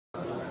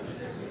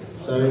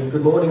So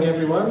good morning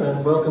everyone,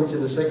 and welcome to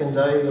the second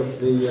day of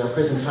the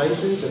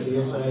presentations at the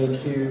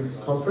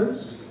SIAQ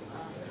Conference.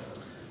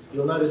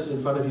 You'll notice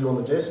in front of you on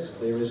the desks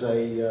there is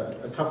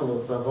a couple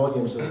of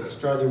volumes of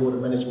Australia Water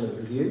Management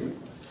Review.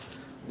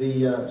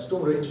 The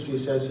Stormwater Industry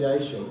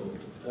Association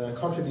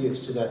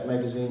contributes to that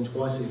magazine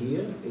twice a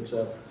year. It's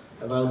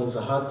available as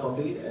a hard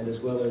copy and as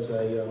well as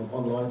a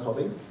online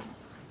copy.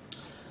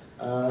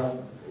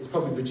 It's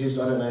probably produced,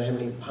 I don't know how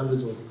many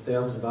hundreds or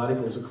thousands of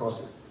articles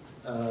across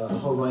a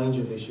whole range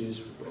of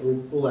issues,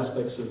 all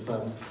aspects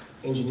of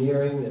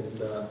engineering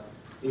and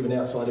even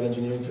outside of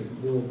engineering to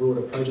more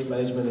broader project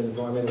management and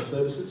environmental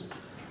services.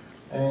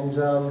 And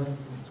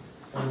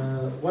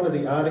one of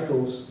the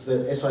articles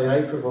that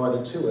SIA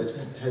provided to it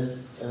has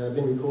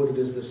been recorded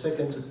as the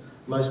second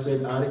most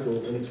read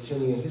article in its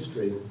 10-year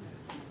history.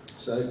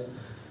 So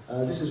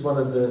this is one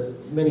of the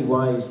many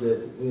ways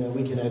that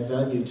we can add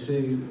value to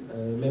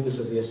members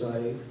of the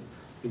SIA,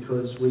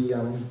 because we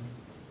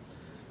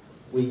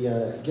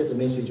get the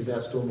message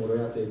about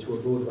stormwater out there to a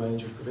broad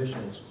range of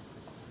professionals.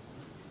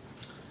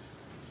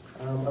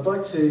 I'd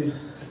like to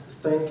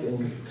thank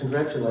and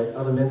congratulate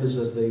other members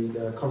of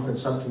the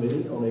conference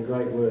subcommittee on their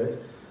great work,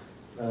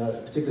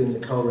 particularly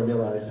Nicole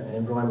Ramillo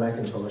and Brian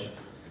McIntosh,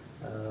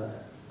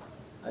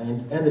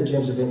 and the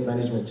GEMS event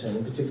management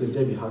team, particularly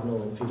Debbie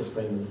Hudnall and Peter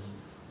Freeman,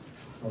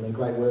 on their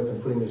great work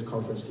in putting this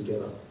conference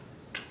together.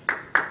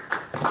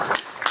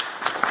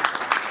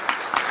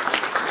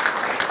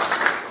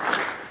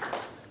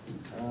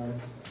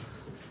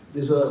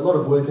 There's a lot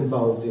of work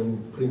involved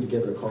in putting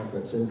together a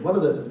conference, and one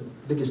of the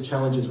biggest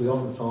challenges we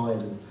often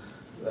find,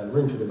 and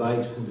room for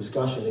debate and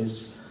discussion,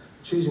 is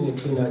choosing a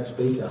keynote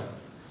speaker.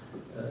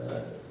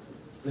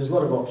 There's a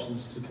lot of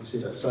options to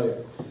consider,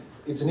 so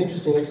it's an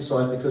interesting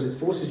exercise because it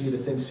forces you to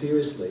think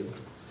seriously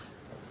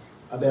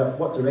about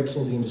what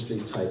directions the industry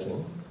is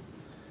taking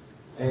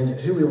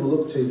and who we will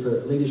look to for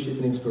leadership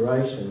and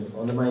inspiration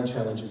on the main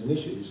challenges and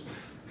issues.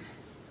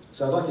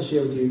 So I'd like to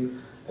share with you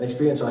an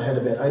experience I had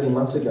about 18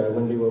 months ago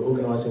when we were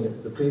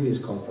organising the previous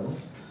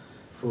conference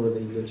for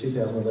the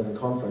 2011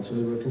 conference,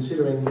 and we were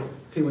considering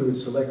who we would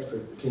select for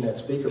keynote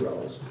speaker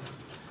roles.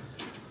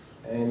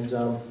 And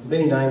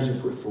many names were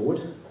put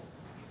forward.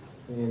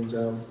 And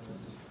can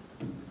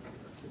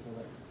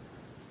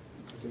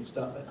you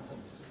start that,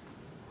 thanks?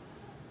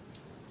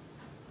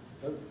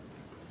 Oh.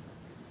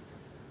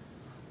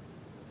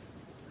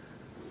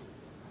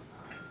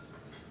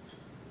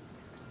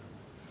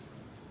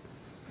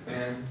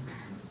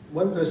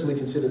 One person we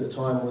considered at the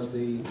time was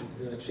the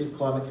Chief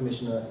Climate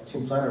Commissioner,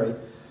 Tim Flannery.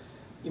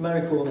 You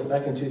may recall that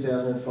back in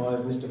 2005,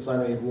 Mr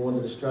Flannery had warned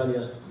that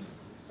Australia,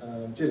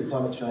 due to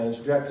climate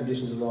change, drought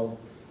conditions along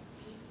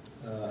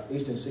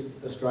eastern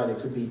Australia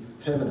could be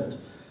permanent,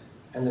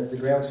 and that the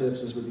ground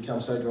surfaces would become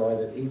so dry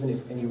that even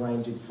if any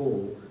rain did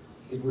fall,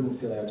 it wouldn't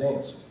fill our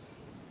dams.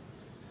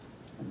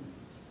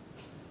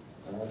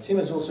 Tim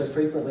has also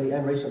frequently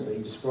and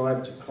recently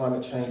described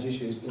climate change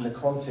issues in the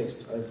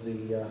context of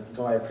the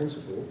Gaia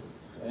Principle.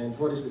 And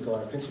what is the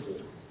Gaia Principle?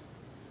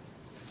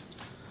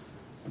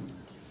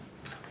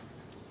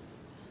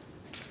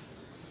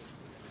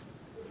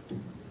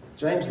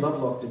 James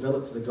Lovelock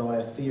developed the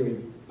Gaia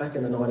theory back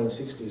in the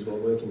 1960s while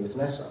working with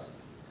NASA.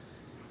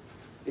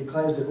 It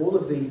claims that all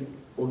of the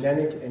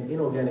organic and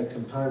inorganic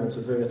components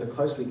of Earth are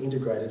closely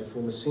integrated to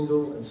form a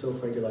single and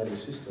self-regulating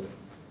system.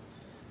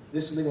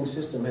 This living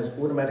system has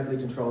automatically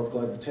controlled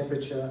global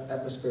temperature,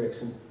 atmospheric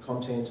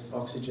content,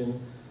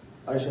 oxygen,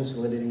 ocean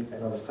salinity,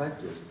 and other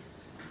factors.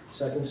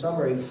 So in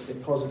summary,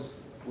 it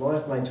posits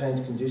life maintains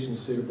conditions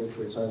suitable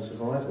for its own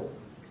survival.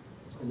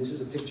 And this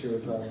is a picture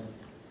of,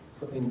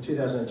 in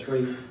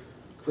 2003,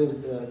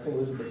 Queen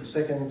Elizabeth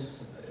II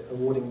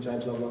awarding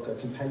James Lovelock a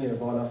Companion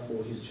of Honour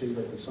for his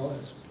achievement in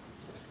science.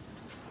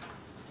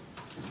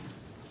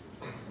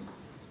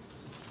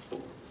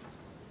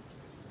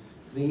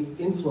 The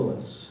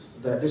influence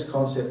that this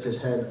concept has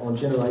had on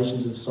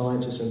generations of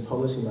scientists and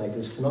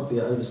policymakers cannot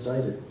be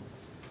overstated.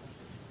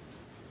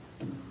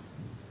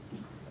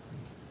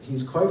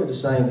 He's quoted as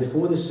saying,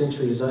 "Before this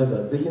century is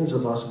over, billions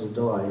of us will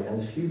die, and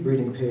the few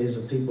breeding pairs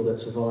of people that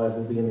survive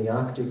will be in the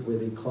Arctic where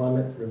the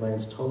climate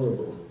remains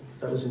tolerable."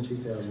 That was in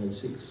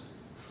 2006.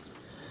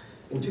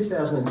 In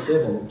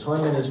 2007,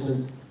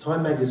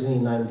 Time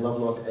magazine named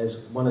Lovelock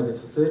as one of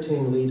its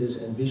 13 leaders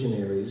and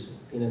visionaries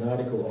in an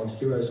article on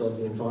Heroes of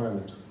the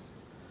Environment,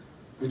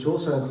 which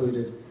also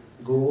included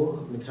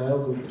Gore,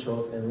 Mikhail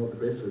Gorbachev and Robert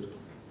Redford.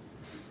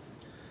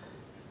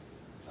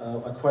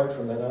 A quote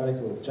from that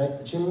article: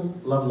 "Jim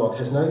Lovelock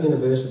has no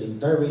university,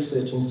 no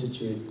research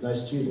institute, no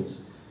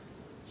students.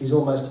 His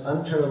almost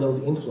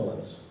unparalleled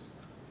influence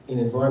in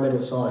environmental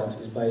science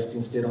is based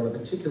instead on a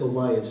particular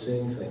way of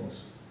seeing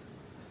things."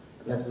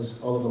 And that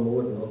was Oliver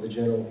Morton of the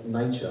journal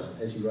Nature,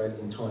 as he wrote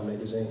in Time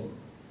magazine.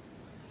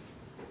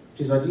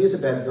 His ideas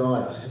about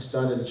Gaia have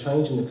started a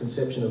change in the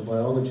conception of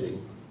biology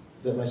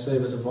that may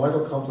serve as a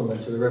vital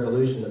complement to the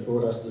revolution that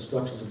brought us the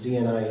structures of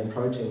DNA and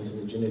proteins in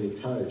the genetic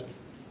code.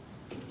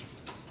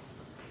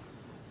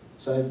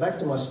 So back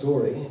to my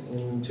story.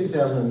 In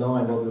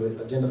 2009, while we were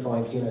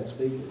identifying keynote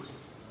speakers,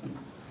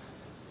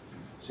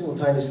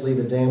 Simultaneously,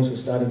 the dams were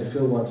starting to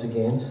fill once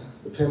again.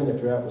 The permanent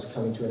drought was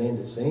coming to an end,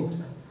 it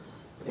seemed.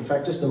 In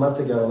fact, just a month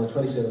ago, on the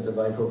 27th of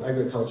April,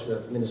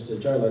 Agriculture Minister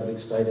Joe Ludwig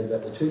stated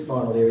that the 2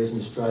 final areas in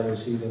Australia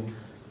receiving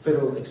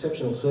federal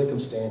exceptional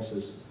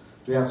circumstances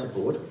drought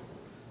support,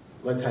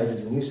 located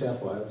in New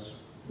South Wales,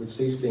 would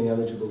cease being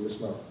eligible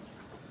this month.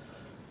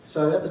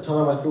 So at the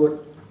time, I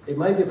thought it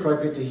may be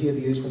appropriate to hear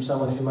views from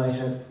someone who may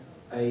have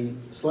a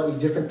slightly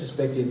different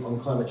perspective on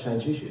climate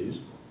change issues,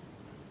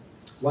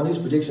 one whose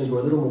predictions were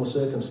a little more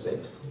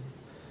circumspect,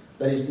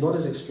 that is, not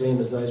as extreme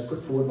as those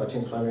put forward by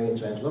Tim Flannery and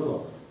James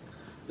Lovelock.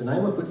 The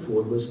name I put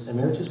forward was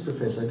Emeritus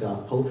Professor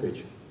Garth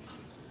Paltridge.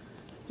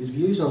 His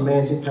views on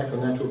man's impact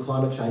on natural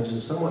climate changes are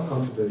somewhat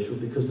controversial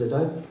because they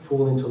don't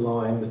fall into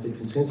line with the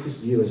consensus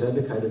view as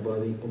advocated by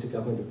the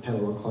Intergovernmental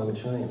Panel on Climate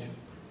Change.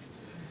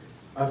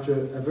 After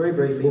a very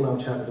brief email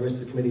chat with the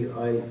rest of the committee,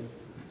 I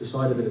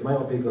decided that it may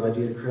not be a good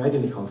idea to create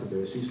any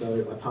controversy,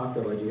 so I parked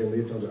that idea and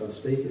moved on to other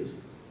speakers.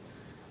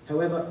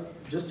 However,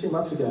 just 2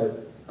 months ago,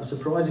 a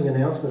surprising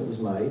announcement was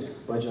made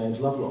by James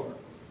Lovelock.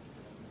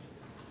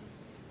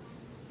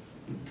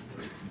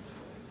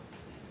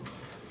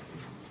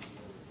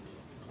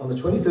 On the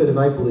 23rd of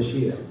April this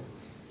year,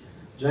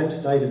 James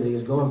stated that he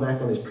has gone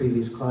back on his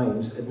previous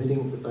claims,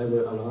 admitting that they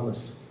were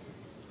alarmist.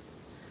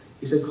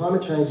 He said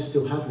climate change is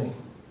still happening,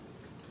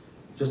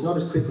 just not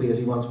as quickly as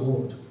he once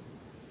warned.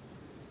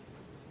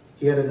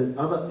 He added that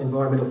other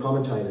environmental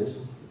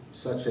commentators,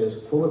 such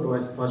as former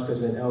Vice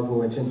President Al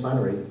Gore and Tim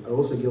Flannery, are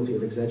also guilty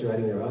of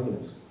exaggerating their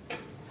arguments.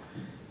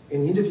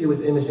 In the interview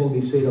with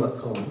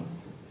MSNBC.com,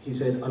 he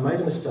said, "I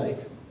made a mistake.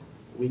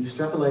 We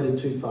extrapolated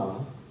too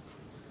far."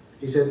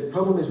 He said, "The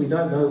problem is we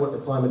don't know what the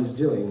climate is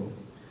doing.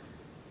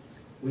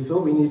 We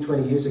thought we knew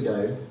 20 years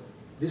ago.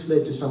 This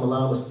led to some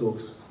alarmist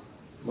books,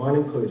 mine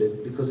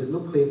included, because it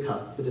looked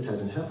clear-cut, but it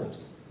hasn't happened.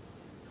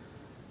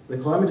 The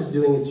climate is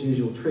doing its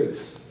usual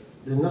tricks.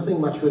 There's nothing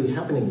much really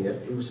happening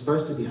yet. We were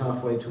supposed to be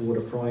halfway toward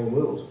a frying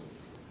world."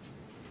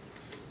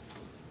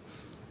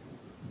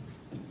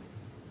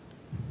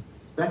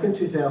 Back in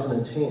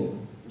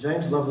 2010,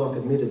 James Lovelock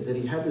admitted that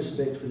he had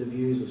respect for the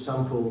views of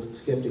some called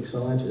sceptic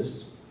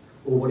scientists,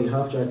 or what he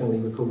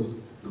half-jokingly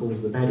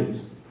calls the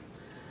baddies.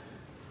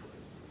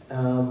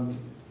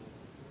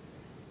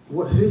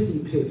 Who did he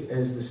pick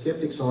as the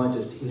sceptic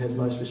scientist he has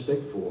most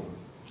respect for?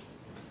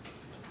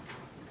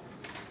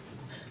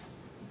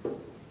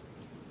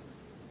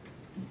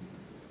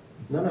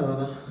 None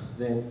other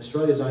than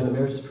Australia's own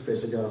Emeritus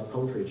Professor Garth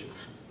Paltridge.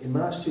 In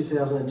March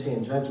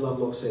 2010, James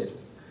Lovelock said,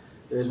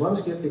 "There is one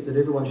sceptic that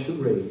everyone should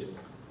read,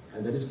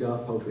 and that is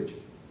Garth Paltridge."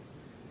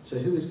 So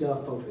who is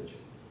Garth Paltridge?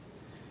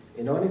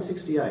 In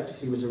 1968,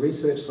 he was a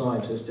research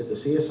scientist at the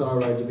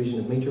CSIRO Division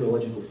of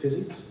Meteorological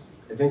Physics,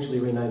 eventually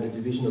renamed the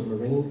Division of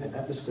Marine and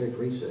Atmospheric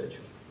Research,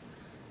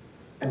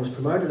 and was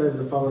promoted over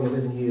the following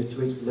 11 years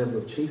to reach the level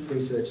of Chief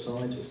Research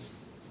Scientist.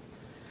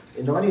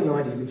 In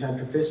 1990, he became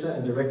Professor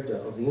and Director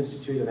of the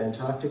Institute of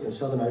Antarctic and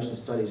Southern Ocean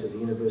Studies at the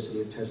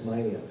University of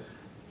Tasmania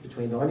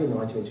between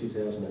 1990 and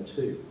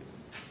 2002.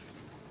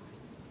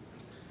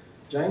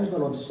 James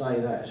went on to say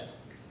that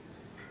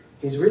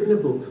he's written a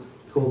book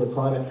called The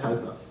Climate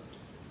Caper.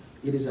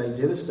 It is a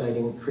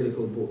devastating,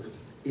 critical book.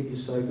 It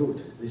is so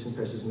good, this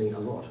impresses me a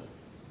lot.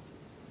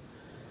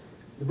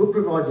 The book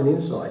provides an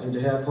insight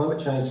into how climate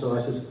change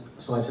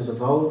science has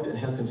evolved and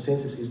how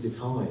consensus is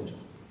defined.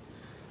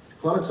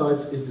 Climate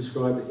science is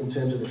described in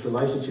terms of its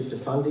relationship to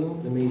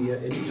funding, the media,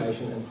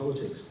 education and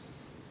politics.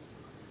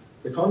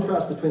 The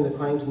contrast between the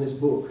claims in this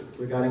book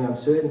regarding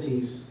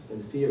uncertainties in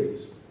the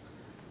theories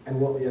and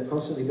what we are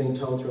constantly being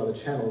told through other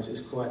channels is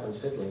quite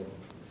unsettling.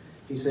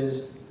 He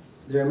says,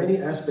 "There are many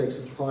aspects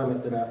of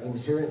climate that are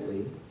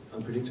inherently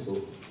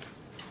unpredictable."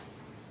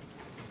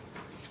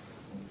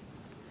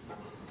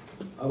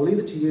 I will leave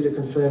it to you to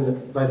confirm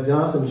that both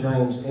Garth and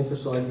James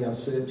emphasise the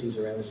uncertainties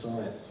around the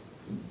science.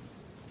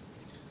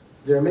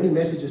 There are many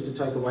messages to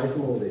take away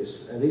from all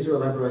this, and these are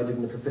elaborated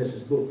in the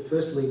Professor's book.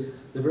 Firstly,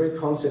 the very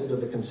concept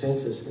of a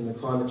consensus in the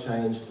climate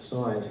change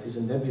science is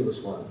a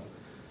nebulous one.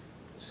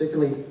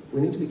 Secondly, we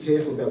need to be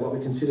careful about what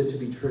we consider to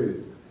be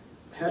true.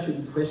 How should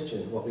we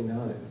question what we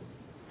know?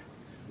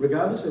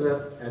 Regardless of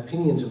our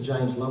opinions of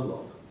James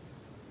Lovelock,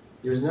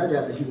 there is no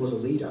doubt that he was a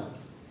leader.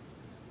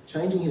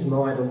 Changing his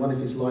mind on one of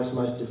his life's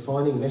most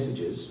defining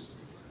messages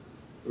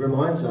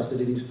reminds us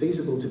that it is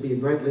feasible to be a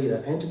great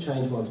leader and to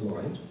change one's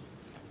mind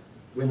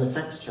when the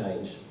facts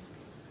change.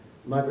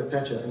 Margaret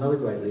Thatcher, another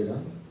great leader,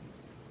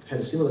 had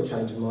a similar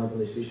change of mind on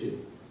this issue.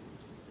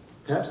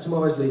 Perhaps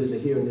tomorrow's leaders are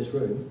here in this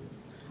room.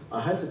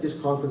 I hope that this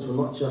conference will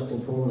not just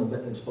inform them,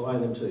 but inspire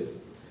them too.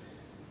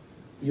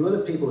 You are the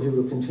people who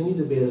will continue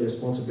to bear the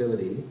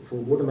responsibility for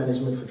water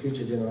management for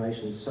future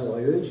generations, so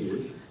I urge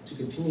you to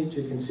continue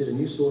to consider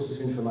new sources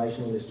of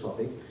information on this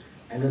topic,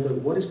 and remember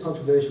what is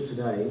controversial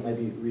today may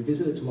be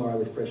revisited tomorrow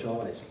with fresh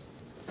eyes.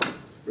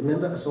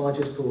 Remember, a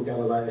scientist called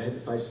Galileo had to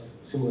face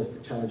similar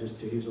challenges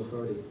to his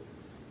authority.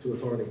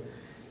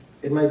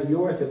 It may be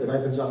your effort that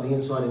opens up the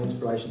insight and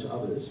inspiration to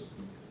others,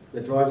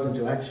 that drives them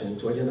to action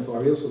to identify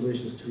real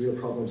solutions to real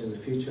problems in the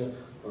future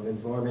of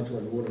environmental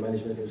and water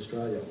management in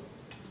Australia.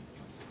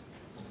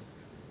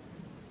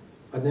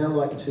 I'd now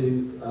like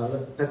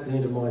to, that's the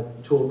end of my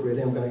talk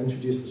really. I'm going to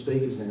introduce the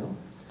speakers now.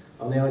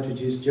 I'll now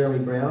introduce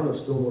Jeremy Brown of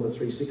Stormwater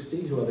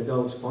 360, who are the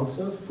gold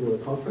sponsor for the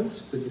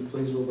conference. Could you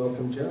please all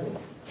welcome Jeremy?